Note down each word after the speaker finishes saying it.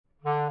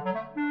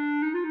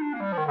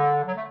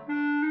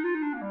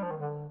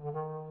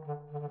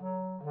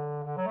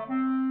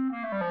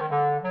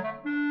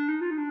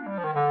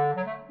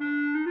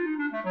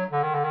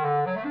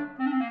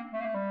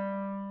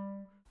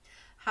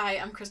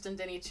Kristen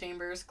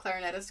Denny-Chambers,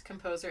 clarinetist,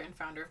 composer, and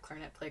founder of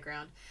Clarinet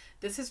Playground.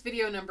 This is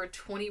video number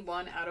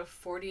 21 out of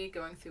 40,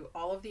 going through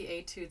all of the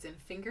etudes in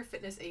Finger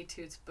Fitness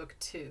Études Book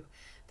 2.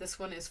 This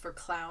one is for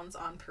Clowns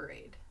on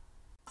Parade.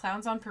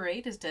 Clowns on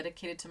Parade is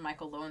dedicated to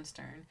Michael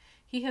Lowenstern.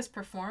 He has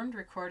performed,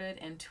 recorded,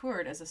 and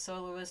toured as a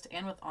soloist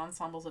and with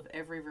ensembles of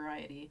every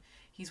variety.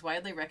 He's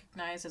widely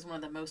recognized as one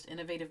of the most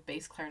innovative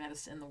bass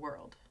clarinetists in the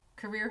world.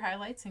 Career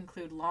highlights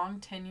include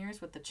long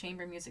tenures with the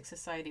Chamber Music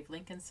Society of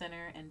Lincoln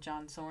Center and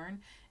John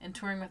Zorn, and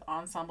touring with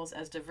ensembles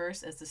as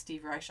diverse as the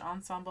Steve Reich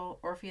Ensemble,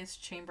 Orpheus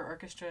Chamber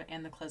Orchestra,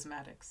 and the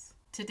Klezmatics.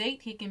 To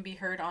date, he can be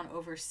heard on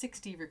over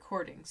 60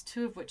 recordings,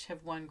 2 of which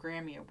have won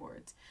Grammy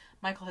Awards.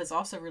 Michael has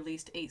also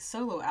released 8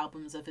 solo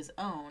albums of his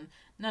own,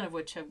 none of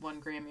which have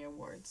won Grammy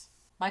Awards.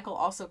 Michael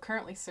also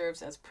currently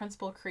serves as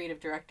Principal Creative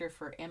Director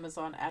for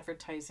Amazon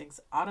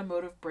Advertising's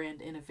Automotive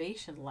Brand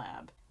Innovation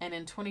Lab, and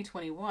in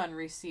 2021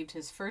 received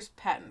his first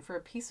patent for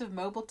a piece of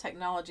mobile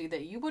technology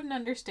that you wouldn't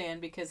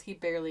understand because he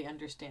barely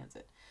understands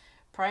it.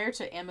 Prior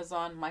to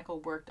Amazon,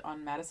 Michael worked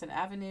on Madison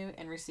Avenue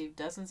and received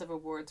dozens of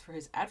awards for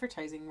his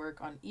advertising work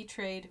on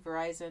E-Trade,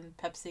 Verizon,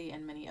 Pepsi,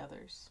 and many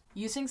others.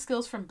 Using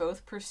skills from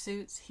both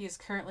pursuits, he is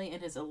currently in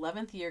his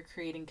 11th year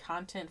creating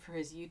content for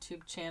his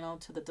YouTube channel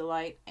to the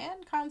delight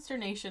and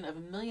consternation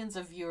of millions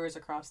of viewers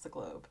across the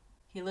globe.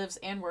 He lives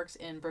and works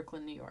in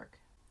Brooklyn, New York.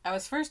 I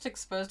was first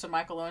exposed to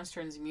Michael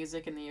Lowenstern's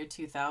music in the year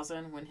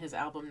 2000 when his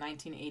album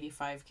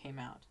 1985 came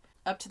out.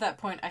 Up to that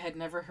point, I had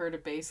never heard a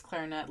bass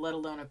clarinet, let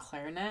alone a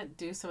clarinet,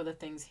 do some of the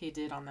things he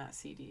did on that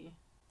CD.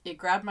 It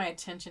grabbed my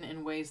attention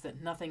in ways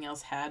that nothing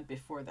else had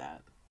before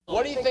that.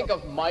 What do you think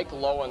of Mike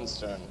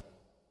Lowenstern?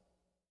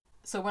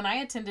 So when I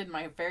attended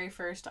my very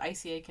first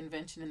ICA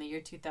convention in the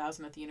year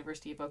 2000 at the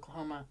University of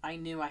Oklahoma, I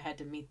knew I had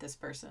to meet this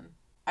person.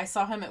 I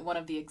saw him at one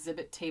of the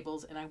exhibit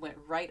tables and I went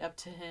right up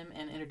to him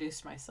and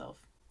introduced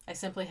myself. I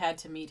simply had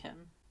to meet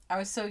him. I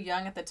was so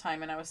young at the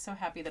time, and I was so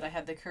happy that I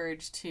had the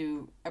courage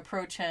to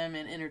approach him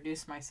and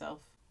introduce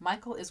myself.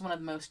 Michael is one of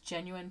the most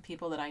genuine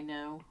people that I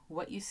know.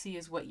 What you see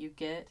is what you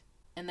get,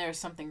 and there is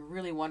something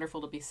really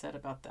wonderful to be said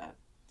about that.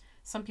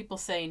 Some people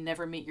say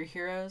never meet your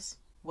heroes.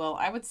 Well,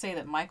 I would say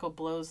that Michael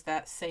blows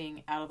that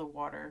saying out of the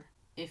water.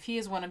 If he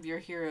is one of your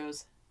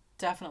heroes,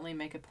 definitely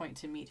make a point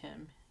to meet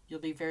him. You'll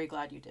be very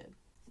glad you did.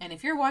 And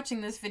if you're watching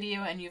this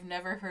video and you've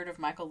never heard of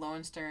Michael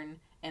Lowenstern,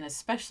 and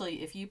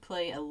especially if you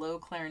play a low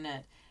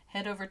clarinet,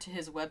 head over to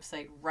his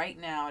website right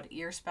now at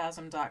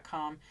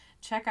earspasm.com.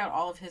 Check out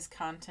all of his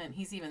content.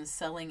 He's even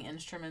selling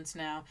instruments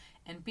now.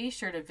 And be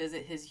sure to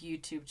visit his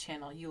YouTube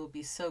channel. You will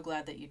be so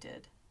glad that you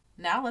did.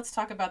 Now let's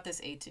talk about this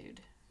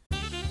etude.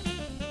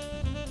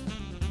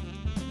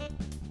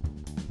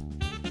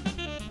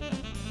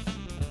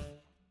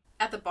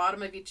 At the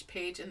bottom of each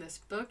page in this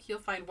book, you'll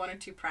find 1 or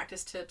 2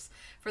 practice tips.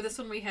 For this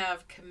one, we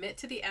have commit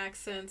to the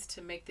accents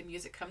to make the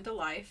music come to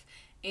life,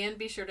 and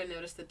be sure to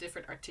notice the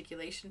different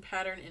articulation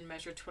pattern in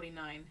measure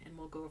 29, and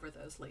we'll go over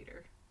those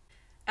later.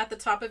 At the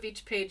top of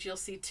each page, you'll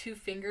see 2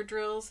 finger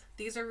drills.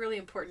 These are really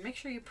important. Make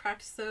sure you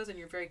practice those and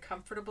you're very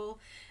comfortable.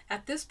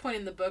 At this point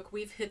in the book,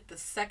 we've hit the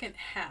second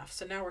half.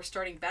 So now we're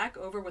starting back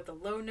over with the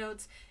low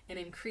notes and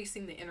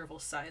increasing the interval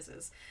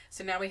sizes.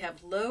 So now we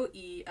have low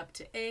E up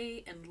to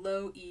A and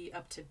low E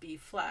up to B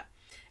flat.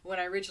 When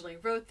I originally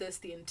wrote this,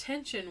 the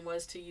intention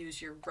was to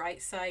use your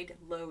right side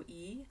low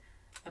E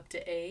up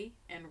to A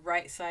and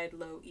right side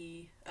low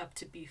E up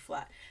to B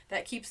flat.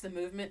 That keeps the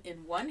movement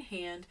in one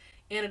hand,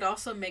 and it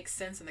also makes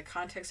sense in the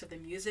context of the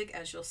music,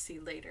 as you'll see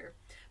later.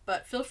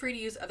 But feel free to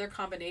use other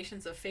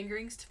combinations of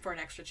fingerings for an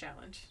extra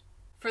challenge.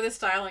 For the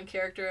style and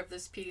character of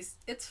this piece,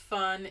 it's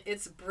fun,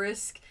 it's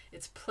brisk,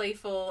 it's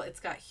playful, it's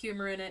got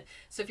humor in it.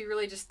 So if you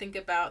really just think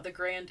about the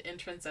grand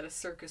entrance at a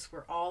circus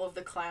where all of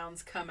the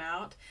clowns come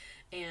out,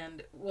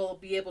 and we'll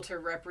be able to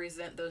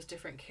represent those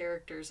different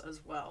characters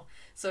as well.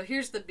 So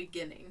here's the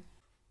beginning.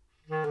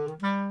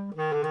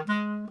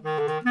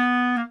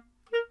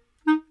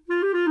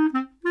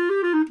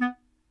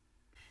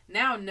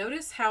 Now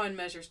notice how in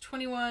measures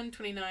 21,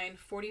 29,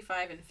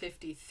 45, and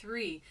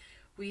 53,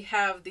 we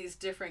have these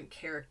different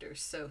characters.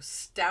 So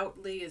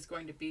stoutly is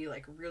going to be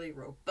like really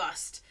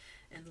robust,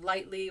 and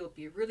lightly will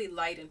be really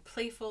light and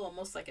playful,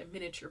 almost like a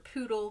miniature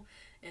poodle,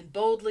 and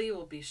boldly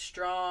will be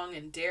strong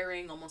and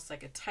daring, almost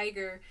like a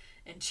tiger,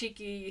 and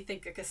cheeky, you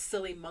think like a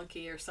silly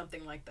monkey or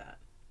something like that.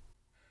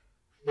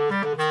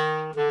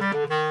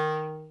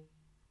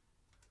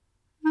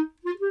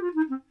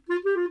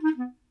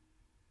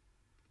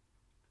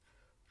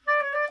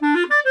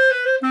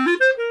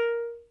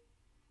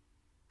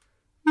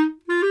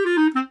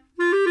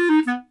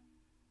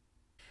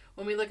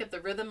 When we look at the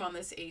rhythm on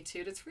this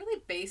etude, it's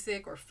really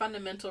basic or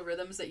fundamental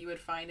rhythms that you would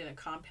find in a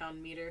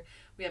compound meter.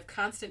 We have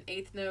constant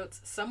eighth notes,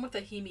 some with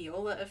a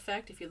hemiola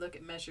effect. If you look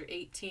at measure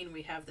 18,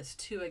 we have this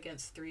 2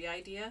 against 3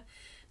 idea.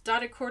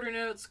 Dotted quarter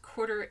notes,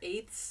 quarter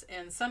eighths,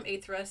 and some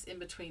eighth rests in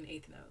between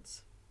eighth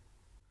notes.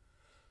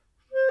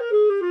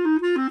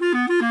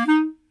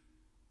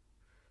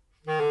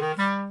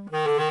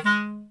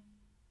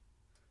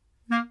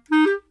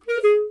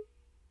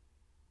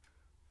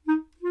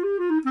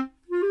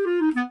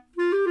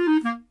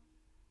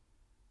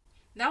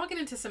 Now we'll get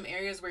into some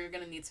areas where you're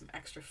going to need some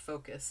extra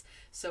focus.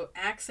 So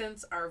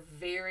accents are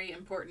very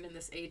important in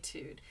this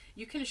etude.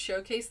 You can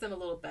showcase them a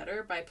little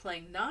better by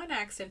playing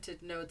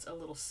non-accented notes a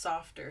little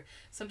softer.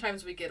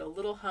 Sometimes we get a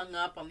little hung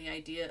up on the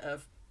idea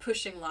of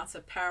pushing lots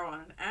of power on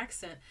an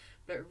accent,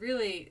 but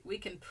really we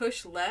can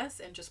push less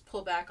and just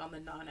pull back on the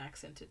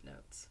non-accented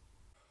notes.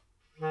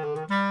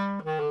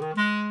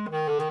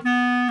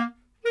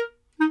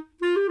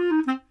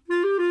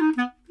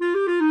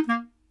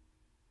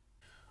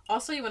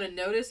 Also, you want to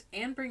notice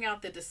and bring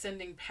out the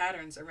descending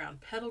patterns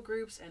around pedal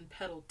groups and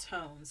pedal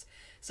tones.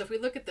 So if we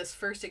look at this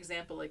first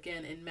example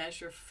again in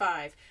measure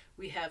 5,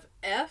 we have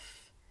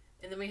F,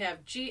 and then we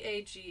have G,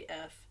 A, G,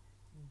 F,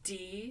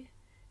 D,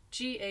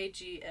 G, A,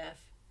 G, F,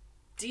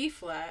 D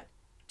flat,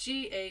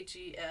 G, A,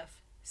 G,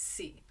 F,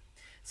 C.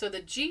 So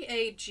the G,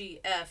 A, G,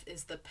 F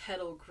is the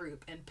pedal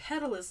group, and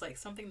pedal is like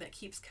something that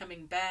keeps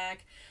coming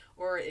back,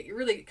 or it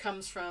really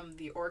comes from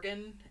the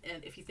organ.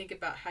 And if you think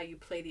about how you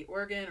play the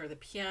organ or the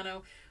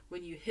piano,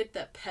 when you hit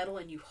that pedal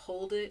and you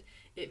hold it,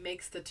 it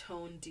makes the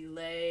tone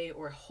delay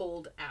or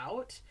hold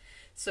out.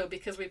 So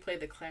because we play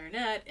the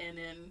clarinet, and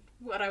in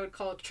what I would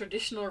call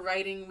traditional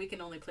writing, we can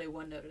only play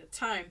one note at a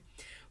time.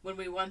 When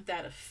we want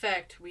that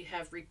effect, we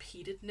have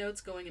repeated notes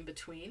going in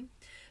between.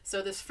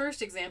 So this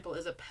first example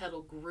is a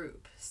pedal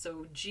group.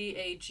 So G,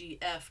 A, G,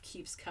 F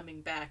keeps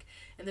coming back.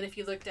 And then if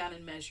you look down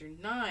in measure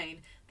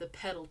 9, the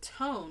pedal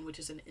tone, which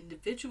is an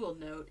individual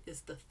note,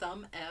 is the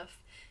thumb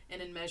F.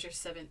 And in measure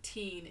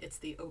 17, it's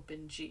the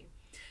open G.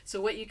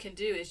 So what you can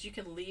do is you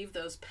can leave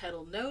those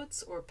pedal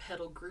notes or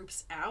pedal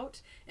groups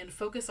out and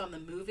focus on the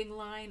moving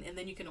line, and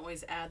then you can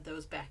always add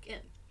those back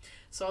in.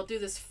 So I'll do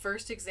this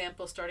first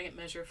example starting at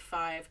measure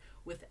 5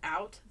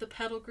 without the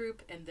pedal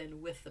group and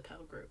then with the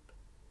pedal group.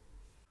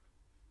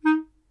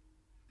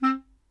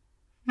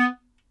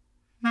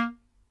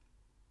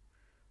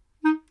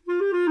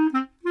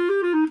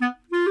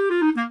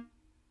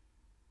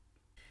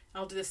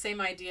 I'll do the same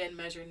idea in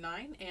measure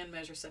 9 and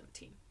measure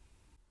 17.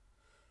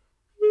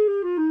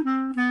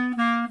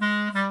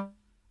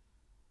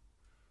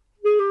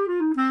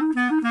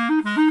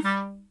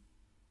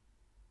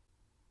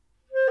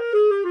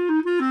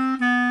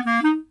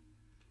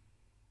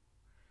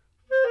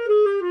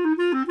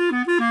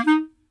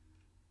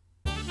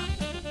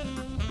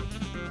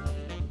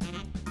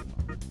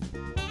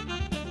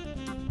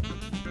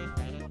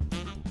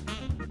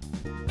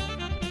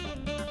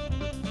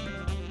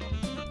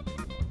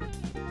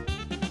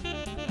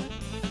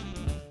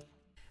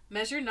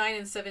 Measure 9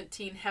 and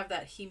 17 have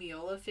that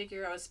hemiola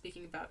figure I was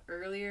speaking about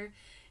earlier.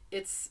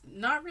 It's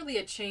not really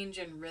a change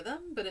in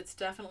rhythm, but it's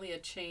definitely a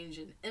change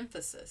in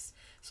emphasis.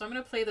 So I'm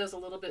going to play those a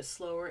little bit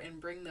slower and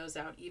bring those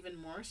out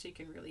even more so you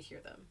can really hear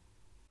them.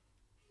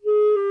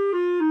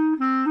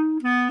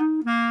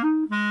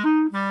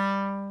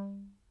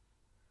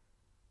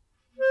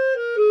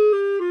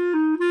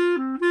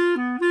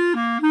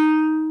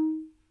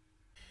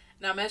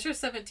 Now measure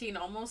 17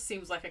 almost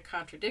seems like a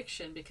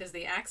contradiction because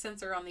the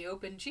accents are on the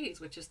open Gs,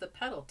 which is the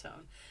pedal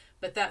tone.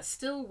 But that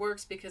still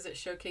works because it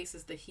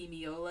showcases the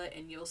hemiola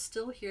and you'll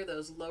still hear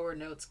those lower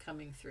notes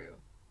coming through.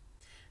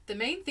 The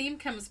main theme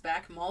comes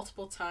back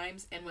multiple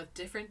times and with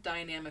different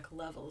dynamic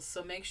levels,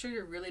 so make sure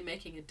you're really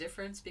making a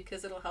difference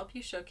because it'll help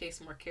you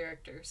showcase more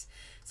characters.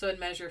 So in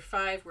measure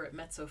 5 we're at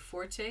mezzo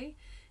forte.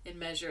 In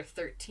measure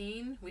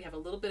 13, we have a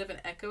little bit of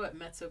an echo at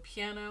mezzo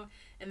piano.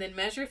 And then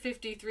measure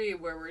 53,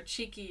 where we're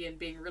cheeky and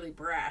being really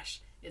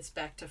brash, it's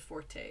back to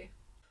forte.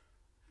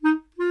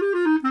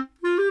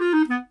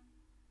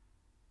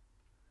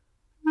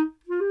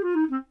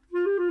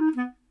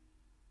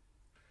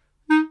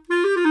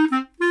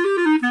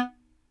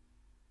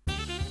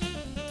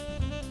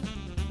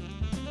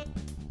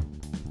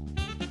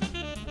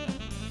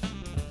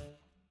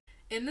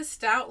 In the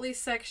stoutly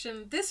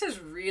section, this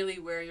is really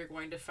where you're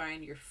going to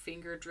find your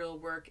finger drill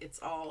work. It's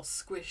all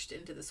squished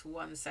into this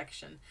one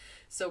section.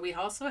 So we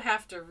also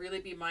have to really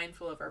be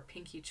mindful of our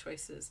pinky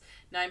choices.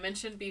 Now I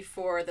mentioned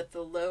before that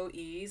the low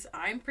E's,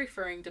 I'm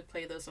preferring to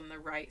play those on the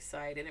right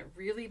side, and it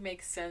really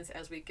makes sense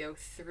as we go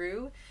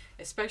through,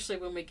 especially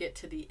when we get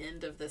to the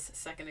end of this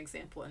second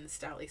example in the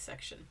stoutly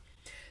section.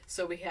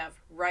 So we have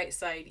right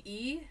side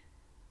E,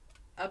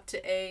 up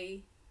to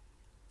A,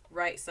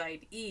 right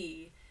side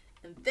E,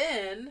 and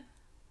then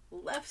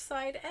left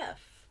side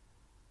F,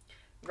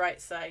 right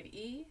side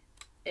E,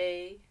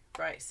 A,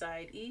 right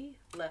side E,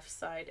 left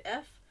side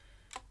F,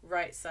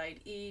 right side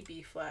E,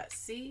 B flat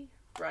C,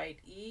 right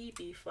E,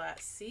 B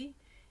flat C,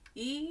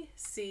 E,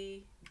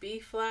 C, B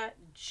flat,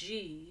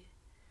 G,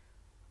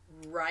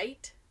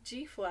 right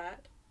G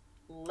flat,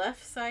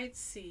 left side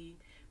C,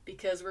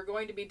 because we're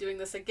going to be doing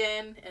this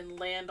again and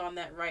land on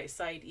that right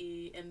side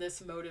E, and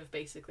this motive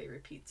basically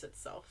repeats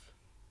itself.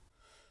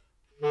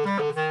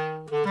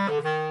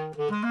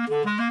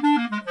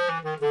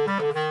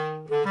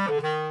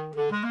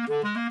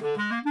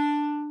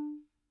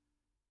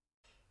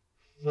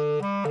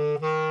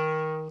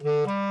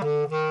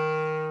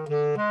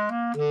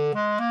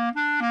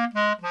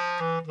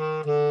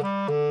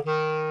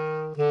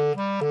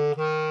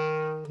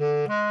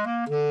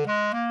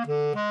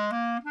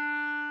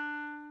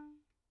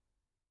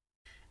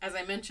 As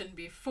I mentioned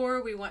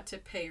before, we want to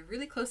pay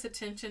really close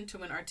attention to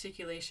when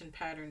articulation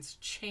patterns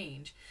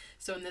change.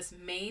 So in this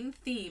main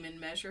theme in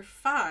measure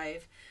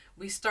 5,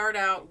 we start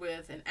out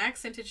with an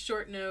accented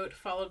short note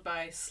followed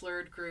by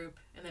slurred group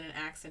and then an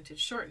accented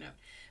short note.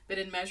 But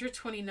in measure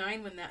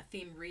 29, when that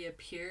theme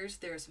reappears,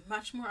 there's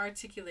much more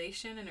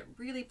articulation and it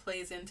really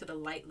plays into the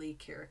lightly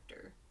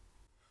character.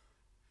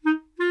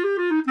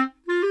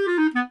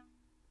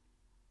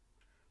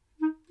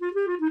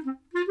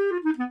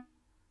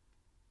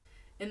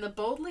 In the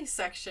boldly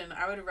section,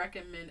 I would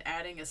recommend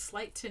adding a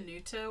slight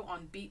tenuto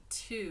on beat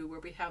 2 where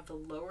we have the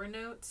lower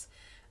notes.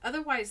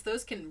 Otherwise,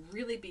 those can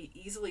really be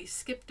easily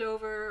skipped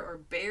over or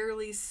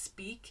barely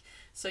speak,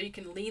 so you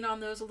can lean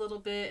on those a little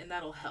bit and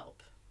that'll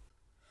help.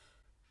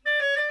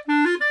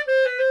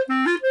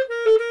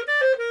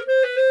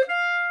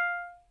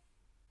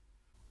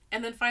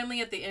 And then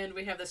finally at the end,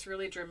 we have this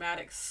really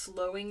dramatic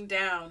slowing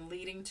down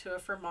leading to a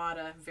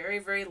fermata, very,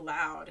 very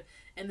loud,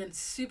 and then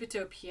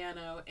subito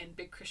piano and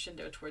big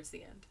crescendo towards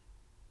the end.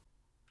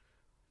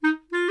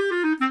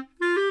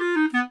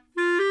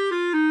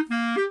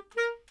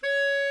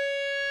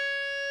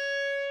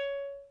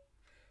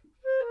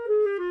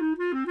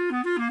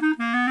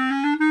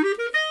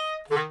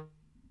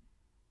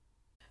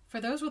 For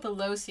those with a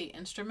low C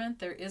instrument,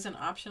 there is an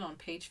option on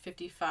page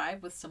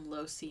 55 with some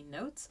low C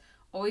notes.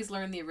 Always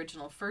learn the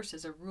original first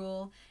as a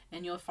rule,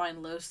 and you'll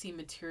find low C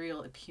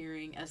material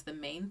appearing as the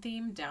main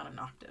theme down an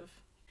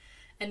octave.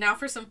 And now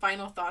for some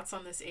final thoughts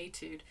on this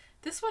etude.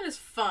 This one is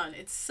fun.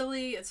 It's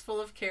silly, it's full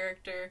of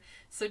character,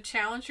 so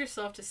challenge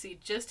yourself to see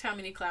just how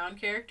many clown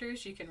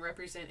characters you can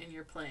represent in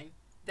your playing.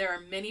 There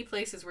are many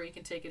places where you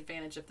can take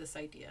advantage of this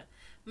idea.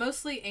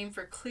 Mostly aim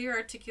for clear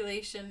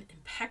articulation,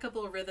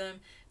 impeccable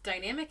rhythm,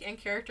 dynamic and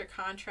character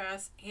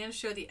contrast, and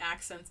show the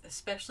accents,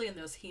 especially in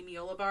those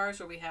hemiola bars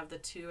where we have the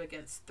 2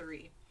 against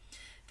 3.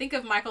 Think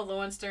of Michael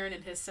Lowenstern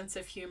and his sense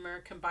of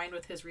humor combined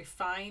with his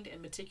refined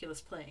and meticulous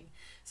playing.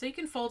 So you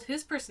can fold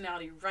his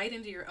personality right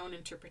into your own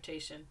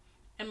interpretation.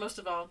 And most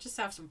of all, just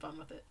have some fun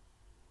with it.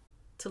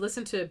 To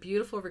listen to a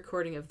beautiful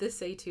recording of this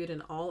etude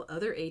and all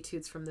other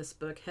etudes from this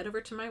book, head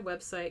over to my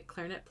website,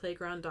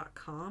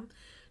 clarinetplayground.com.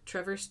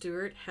 Trevor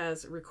Stewart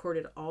has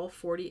recorded all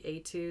 40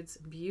 etudes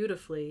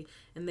beautifully,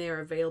 and they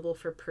are available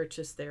for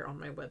purchase there on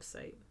my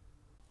website.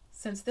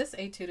 Since this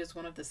etude is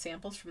one of the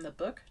samples from the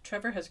book,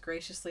 Trevor has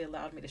graciously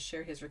allowed me to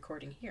share his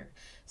recording here.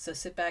 So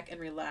sit back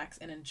and relax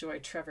and enjoy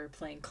Trevor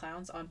playing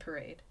Clowns on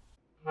Parade.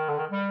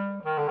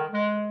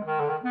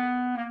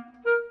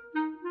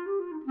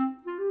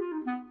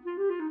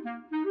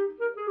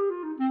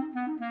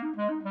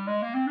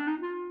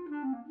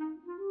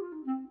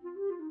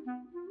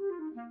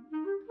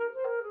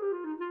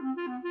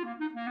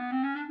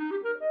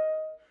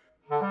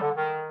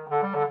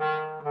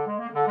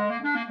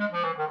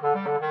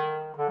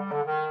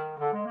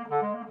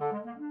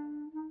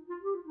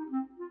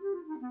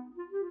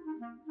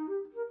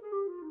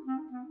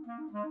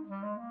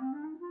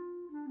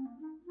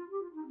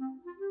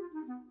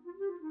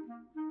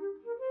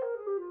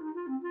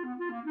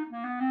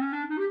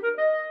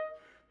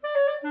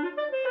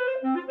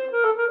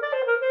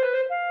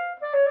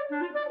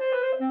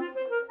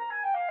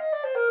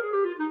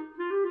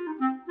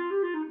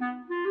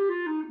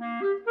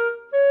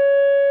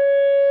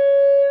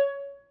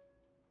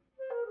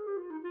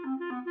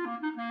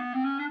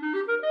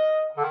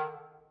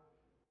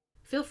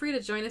 Feel free to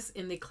join us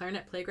in the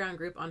Clarinet Playground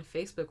group on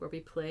Facebook where we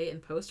play and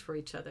post for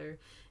each other.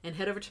 And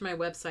head over to my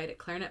website at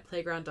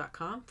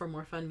clarinetplayground.com for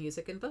more fun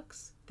music and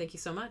books. Thank you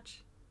so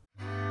much.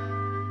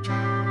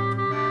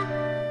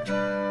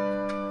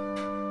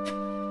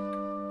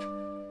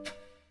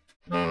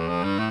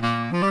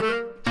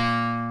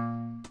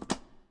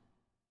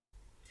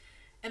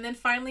 And then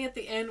finally at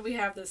the end we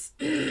have this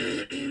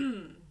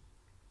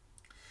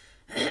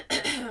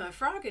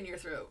frog in your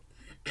throat.